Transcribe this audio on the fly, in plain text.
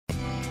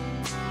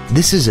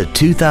This is a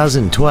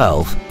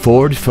 2012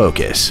 Ford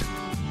Focus.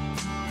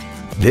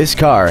 This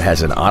car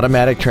has an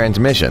automatic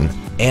transmission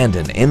and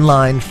an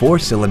inline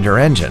 4-cylinder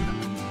engine.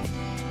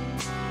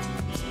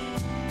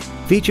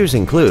 Features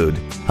include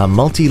a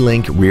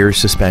multi-link rear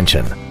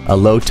suspension, a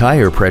low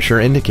tire pressure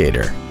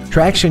indicator,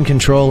 traction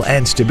control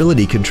and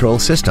stability control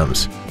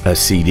systems, a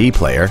CD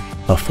player,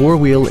 a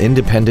 4-wheel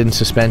independent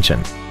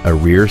suspension, a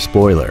rear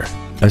spoiler,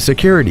 a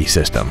security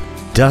system,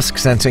 dusk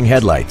sensing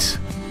headlights,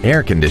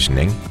 air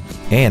conditioning,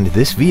 and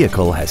this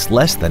vehicle has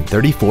less than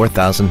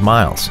 34,000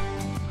 miles.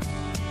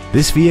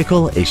 This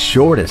vehicle is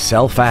sure to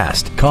sell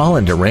fast. Call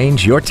and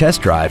arrange your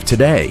test drive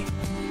today.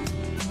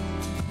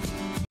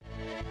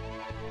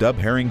 Dub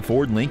Herring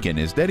Ford Lincoln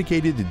is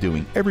dedicated to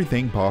doing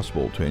everything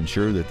possible to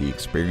ensure that the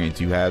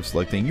experience you have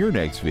selecting your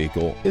next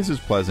vehicle is as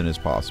pleasant as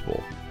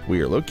possible.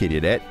 We are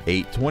located at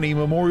 820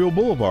 Memorial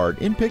Boulevard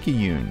in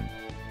Picayune.